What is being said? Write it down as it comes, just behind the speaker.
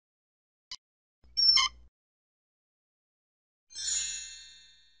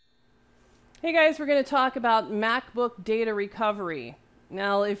Hey guys, we're going to talk about MacBook data recovery.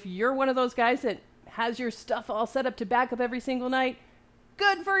 Now, if you're one of those guys that has your stuff all set up to back up every single night,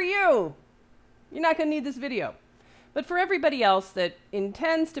 good for you! You're not going to need this video. But for everybody else that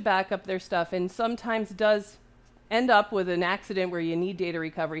intends to back up their stuff and sometimes does end up with an accident where you need data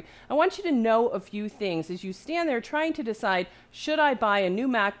recovery, I want you to know a few things as you stand there trying to decide, should I buy a new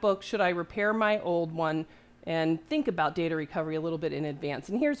MacBook? Should I repair my old one? And think about data recovery a little bit in advance.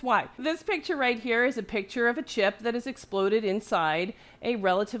 And here's why. This picture right here is a picture of a chip that has exploded inside a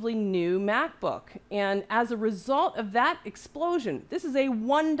relatively new MacBook. And as a result of that explosion, this is a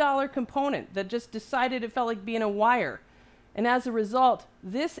 $1 component that just decided it felt like being a wire. And as a result,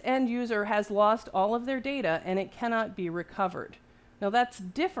 this end user has lost all of their data and it cannot be recovered. Now that's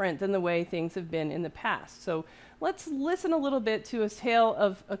different than the way things have been in the past. So let's listen a little bit to a tale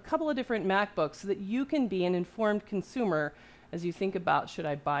of a couple of different MacBooks so that you can be an informed consumer as you think about, should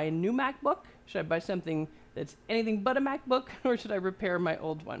I buy a new MacBook? Should I buy something that's anything but a MacBook? Or should I repair my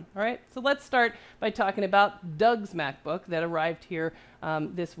old one? All right, so let's start by talking about Doug's MacBook that arrived here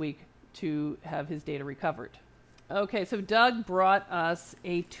this week to have his data recovered. Okay, so Doug brought us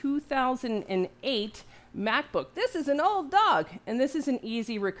a 2008 MacBook. This is an old dog, and this is an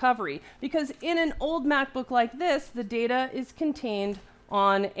easy recovery because in an old MacBook like this, the data is contained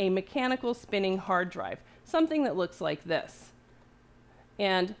on a mechanical spinning hard drive, something that looks like this.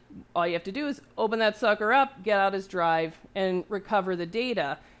 And all you have to do is open that sucker up, get out his drive, and recover the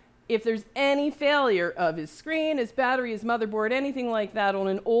data. If there's any failure of his screen, his battery, his motherboard, anything like that on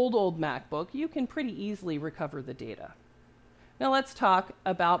an old MacBook, you can pretty easily recover the data. Now let's talk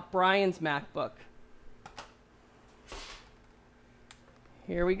about Brian's MacBook.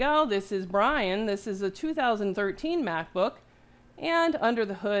 Here we go. This is Brian. This is a 2013 MacBook. And under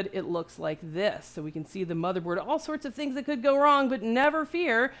the hood, it looks like this. So we can see the motherboard, all sorts of things that could go wrong, but never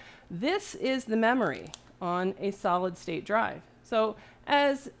fear. This is the memory on a solid state drive. So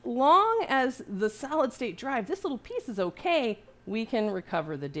as long as the solid state drive, this little piece is okay, we can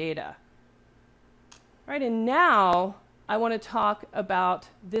recover the data. All right, and now I want to talk about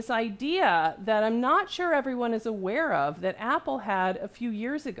this idea that I'm not sure everyone is aware of that Apple had a few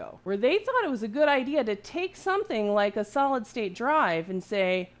years ago, where they thought it was a good idea to take something like a solid state drive and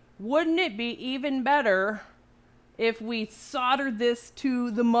say, wouldn't it be even better if we soldered this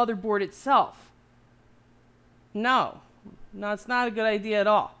to the motherboard itself? No, it's not a good idea at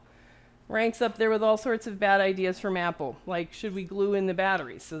all. Ranks up there with all sorts of bad ideas from Apple, like should we glue in the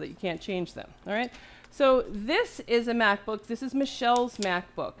batteries so that you can't change them, all right? So this is a MacBook. This is Michelle's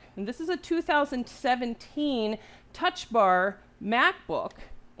MacBook. And this is a 2017 TouchBar MacBook.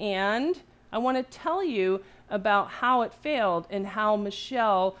 And I want to tell you about how it failed and how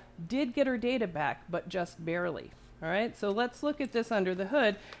Michelle did get her data back, but just barely. All right, so let's look at this under the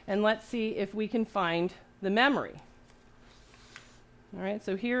hood and let's see if we can find the memory. All right,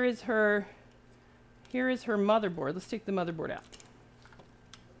 so here is her motherboard. Let's take the motherboard out.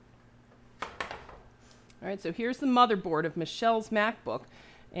 All right, so here's the motherboard of Michelle's MacBook,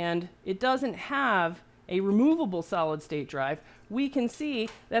 and it doesn't have a removable solid state drive. We can see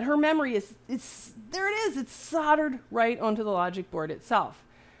that her memory there it is, it's soldered right onto the logic board itself.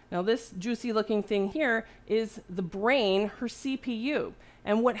 Now this juicy looking thing here is the brain, her CPU.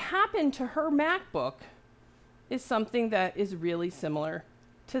 And what happened to her MacBook is something that is really similar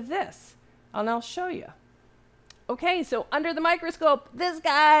to this. And I'll show you. Okay, so under the microscope, this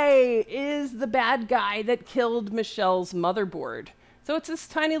guy is the bad guy that killed Michelle's motherboard. So it's this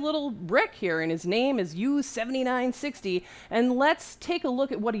tiny little brick here, and his name is U7960. And let's take a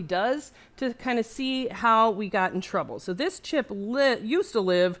look at what he does to kind of see how we got in trouble. So this chip used to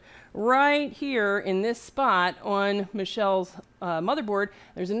live right here in this spot on Michelle's motherboard.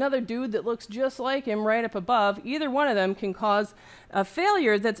 There's another dude that looks just like him right up above. Either one of them can cause a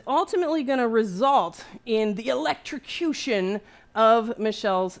failure that's ultimately going to result in the electrocution of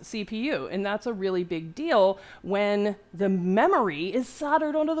Michelle's CPU. And that's a really big deal when the memory is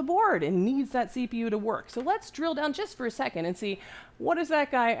soldered onto the board and needs that CPU to work. So let's drill down just for a second and see, what does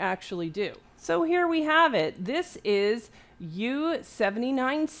that guy actually do? So here we have it. This is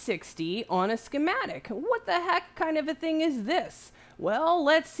U7960 on a schematic. What the heck kind of a thing is this? Well,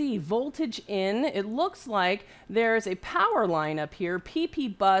 let's see. Voltage in. It looks like there's a power line up here,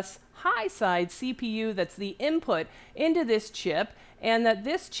 PP bus high side CPU, that's the input into this chip, and that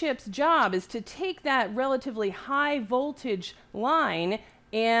this chip's job is to take that relatively high voltage line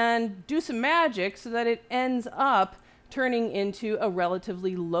and do some magic so that it ends up turning into a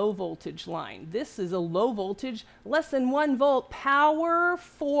relatively low voltage line. This is a low voltage, less than 1 volt power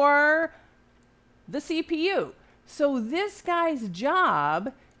for the CPU. So this guy's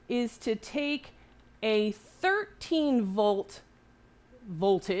job is to take a 13-volt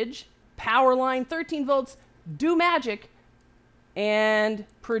voltage, power line, 13 volts, do magic, and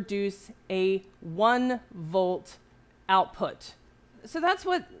produce a 1-volt output. So that's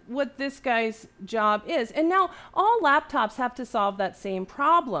what this guy's job is. And now all laptops have to solve that same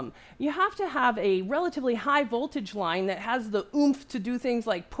problem. You have to have a relatively high voltage line that has the oomph to do things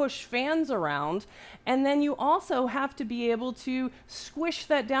like push fans around. And then you also have to be able to squish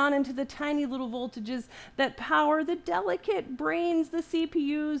that down into the tiny little voltages that power the delicate brains, the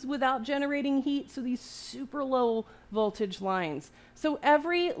CPUs, without generating heat. So these super low voltage lines. So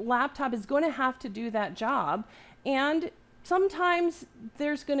every laptop is going to have to do that job. And sometimes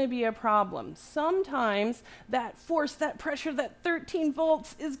there's going to be a problem. Sometimes that force, that pressure, that 13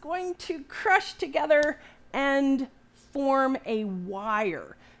 volts is going to crush together and form a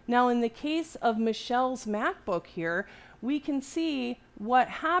wire. Now, in the case of Michelle's MacBook here, we can see what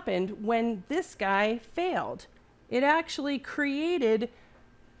happened when this guy failed. It actually created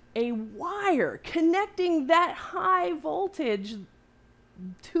a wire connecting that high voltage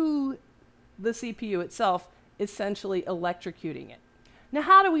to the CPU itself, essentially electrocuting it. Now,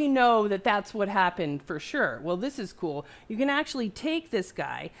 how do we know that that's what happened for sure? Well, this is cool. You can actually take this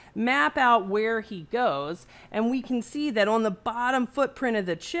guy, map out where he goes, and we can see that on the bottom footprint of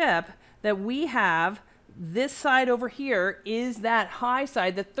the chip that we have this side over here is that high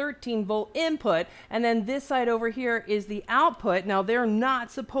side, the 13-volt input, and then this side over here is the output. Now, they're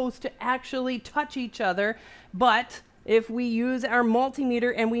not supposed to actually touch each other, but if we use our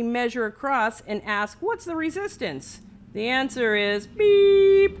multimeter and we measure across and ask, what's the resistance? The answer is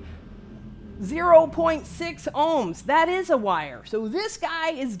beep, 0.6 ohms. That is a wire. So this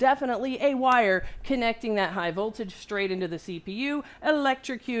guy is definitely a wire connecting that high voltage straight into the CPU,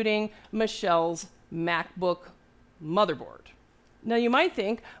 electrocuting Michelle's MacBook motherboard. Now you might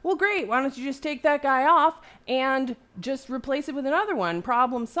think, well, great, why don't you just take that guy off and just replace it with another one?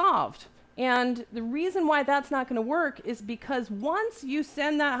 Problem solved. And the reason why that's not going to work is because once you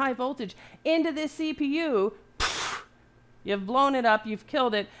send that high voltage into this CPU, you've blown it up, you've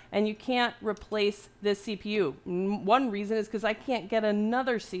killed it, and you can't replace this CPU. One reason is because I can't get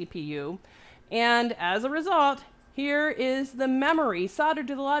another CPU. And as a result, here is the memory soldered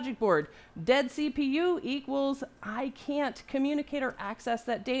to the logic board. Dead CPU equals I can't communicate or access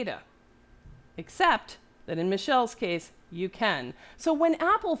that data. Except that in Michelle's case, you can. So when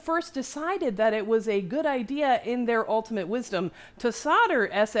Apple first decided that it was a good idea in their ultimate wisdom to solder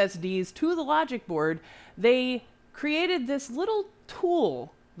SSDs to the logic board, they created this little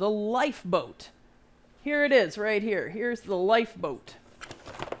tool, the Lifeboat. Here it is right here. Here's the Lifeboat.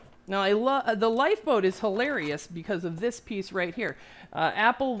 Now, the Lifeboat is hilarious because of this piece right here.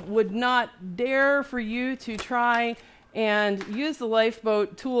 Apple would not dare for you to try and use the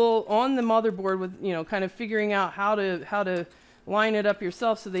Lifeboat tool on the motherboard with, you know, kind of figuring out how to line it up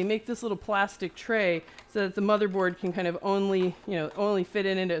yourself. So they make this little plastic tray so that the motherboard can kind of only fit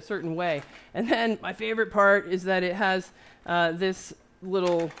in a certain way. And then my favorite part is that it has this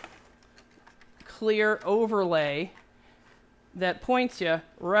little clear overlay that points you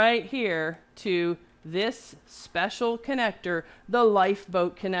right here to this special connector, the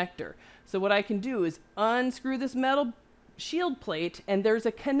Lifeboat connector. So what I can do is unscrew this metal shield plate, and there's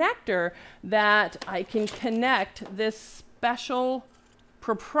a connector that I can connect this special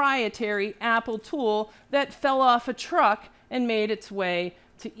proprietary Apple tool that fell off a truck and made its way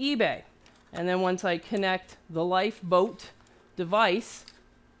to eBay. And then once I connect the Lifeboat device,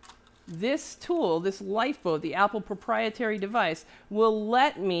 this tool, this Lifeboat, the Apple proprietary device, will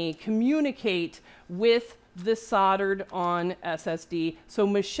let me communicate with the soldered on SSD. So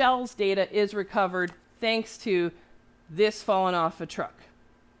Michelle's data is recovered thanks to this falling off a truck.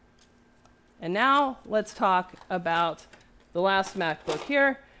 And now let's talk about the last MacBook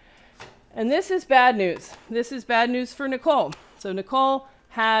here. And this is bad news. This is bad news for Nicole. So Nicole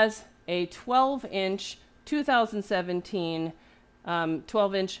has a 12-inch 2017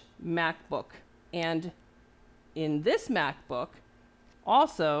 12-inch MacBook. And in this MacBook,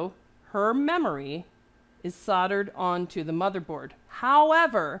 also, her memory is soldered onto the motherboard.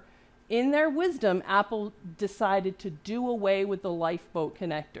 However, in their wisdom, Apple decided to do away with the Lifeboat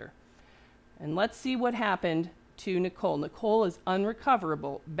connector. And let's see what happened to Nicole. Nicole is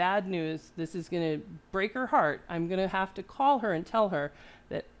unrecoverable. Bad news. This is going to break her heart. I'm going to have to call her and tell her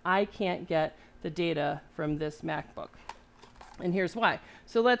that I can't get the data from this MacBook. And here's why.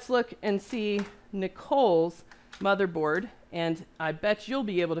 So let's look and see Nicole's motherboard, and I bet you'll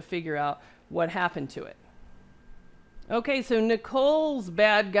be able to figure out what happened to it. Okay, so Nicole's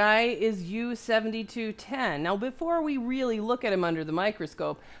bad guy is U7210. Now, before we really look at him under the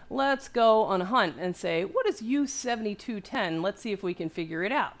microscope, let's go on a hunt and say, what is U7210? Let's see if we can figure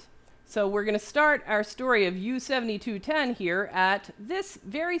it out. So we're going to start our story of U7210 here at this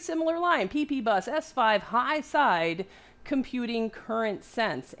very similar line, PP bus S5 high side computing current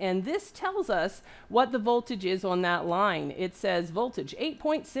sense. And this tells us what the voltage is on that line. It says voltage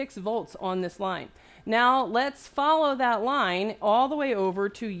 8.6 volts on this line. Now let's follow that line all the way over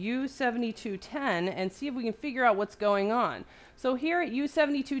to U7210 and see if we can figure out what's going on. So here at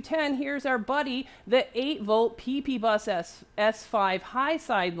U7210, here's our buddy, the 8-volt PP bus S5 high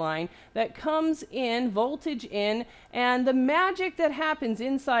side line that comes in, voltage in, and the magic that happens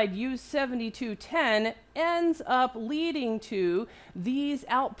inside U7210 ends up leading to these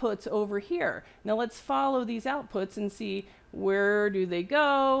outputs over here. Now let's follow these outputs and see where do they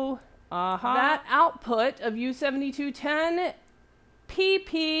go. That output of U7210,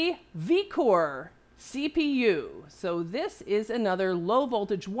 PP vCore CPU. So this is another low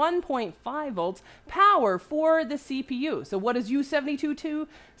voltage 1.5 volts power for the CPU. So what does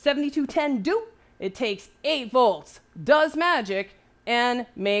U7210 do? It takes 8 volts, does magic, and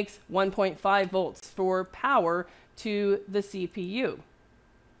makes 1.5 volts for power to the CPU.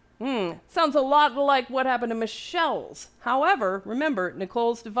 Sounds a lot like what happened to Michelle's. However, remember,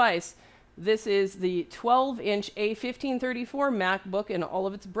 Nicole's device, this is the 12-inch A1534 MacBook, and all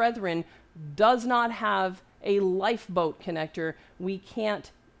of its brethren does not have a Lifeboat connector. We can't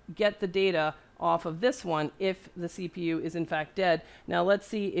get the data off of this one if the CPU is in fact dead. Now let's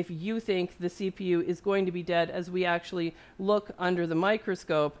see if you think the CPU is going to be dead as we actually look under the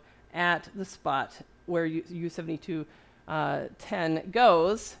microscope at the spot where U7210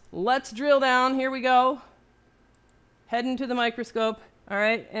 goes. Let's drill down. Here we go. Head into the microscope. All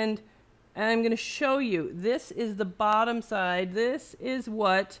right, and I'm going to show you. This is the bottom side. This is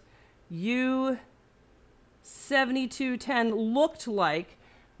what U7210 looked like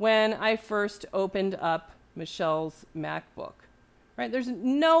when I first opened up Michelle's MacBook. Right? There's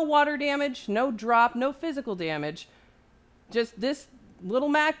no water damage, no drop, no physical damage. Just this little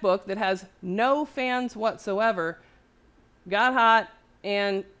MacBook that has no fans whatsoever got hot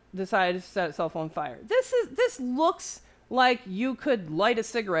and decided to set itself on fire. This looks like you could light a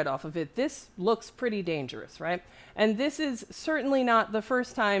cigarette off of it. This looks pretty dangerous, right? And this is certainly not the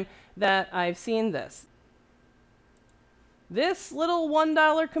first time that I've seen this. This little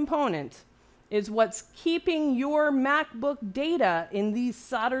 $1 component is what's keeping your MacBook data in these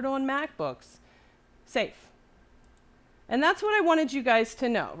soldered on MacBooks safe. And that's what I wanted you guys to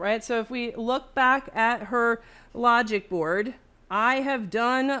know, right? So if we look back at her Logic board, I have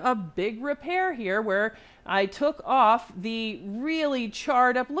done a big repair here where I took off the really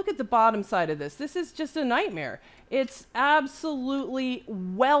charred up, look at the bottom side of this. This is just a nightmare. It's absolutely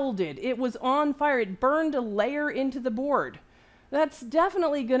welded. It was on fire. It burned a layer into the board. That's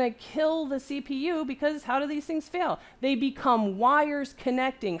definitely going to kill the CPU because how do these things fail? They become wires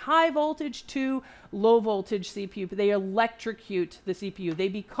connecting high voltage to low voltage CPU. They electrocute the CPU. They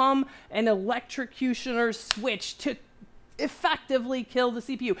become an electrocutioner switch to effectively kill the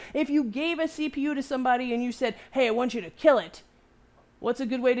CPU. If you gave a CPU to somebody and you said, hey, I want you to kill it, what's a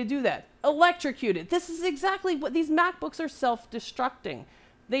good way to do that? Electrocute it. This is exactly what these MacBooks are self-destructing.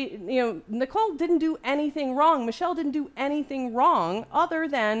 They, Nicole didn't do anything wrong. Michelle didn't do anything wrong other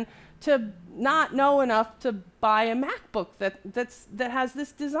than to not know enough to buy a MacBook that has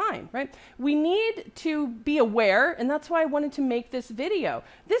this design, right? We need to be aware, and that's why I wanted to make this video.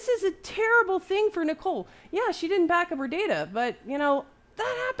 This is a terrible thing for Nicole. Yeah, she didn't back up her data, but that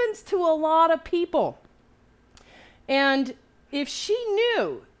happens to a lot of people. And if she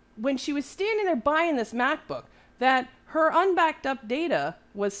knew when she was standing there buying this MacBook that her unbacked up data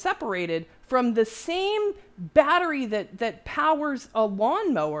was separated from the same battery that powers a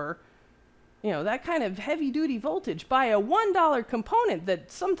lawnmower, that kind of heavy duty voltage by a $1 component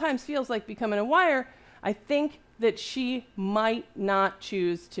that sometimes feels like becoming a wire, I think that she might not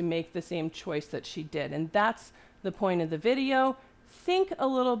choose to make the same choice that she did. And that's the point of the video. Think a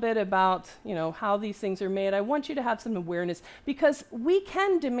little bit about, how these things are made. I want you to have some awareness because we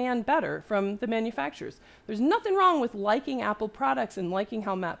can demand better from the manufacturers. There's nothing wrong with liking Apple products and liking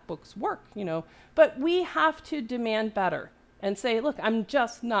how MacBooks work, but we have to demand better and say, look, I'm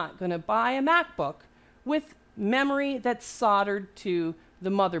just not going to buy a MacBook with memory that's soldered to the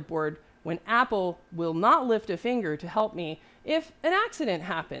motherboard when Apple will not lift a finger to help me if an accident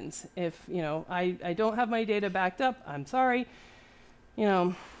happens. If, I don't have my data backed up, I'm sorry.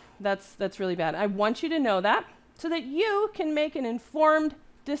 That's really bad. I want you to know that so that you can make an informed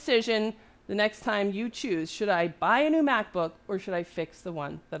decision the next time you choose, should I buy a new MacBook or should I fix the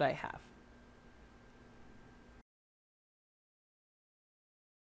one that I have?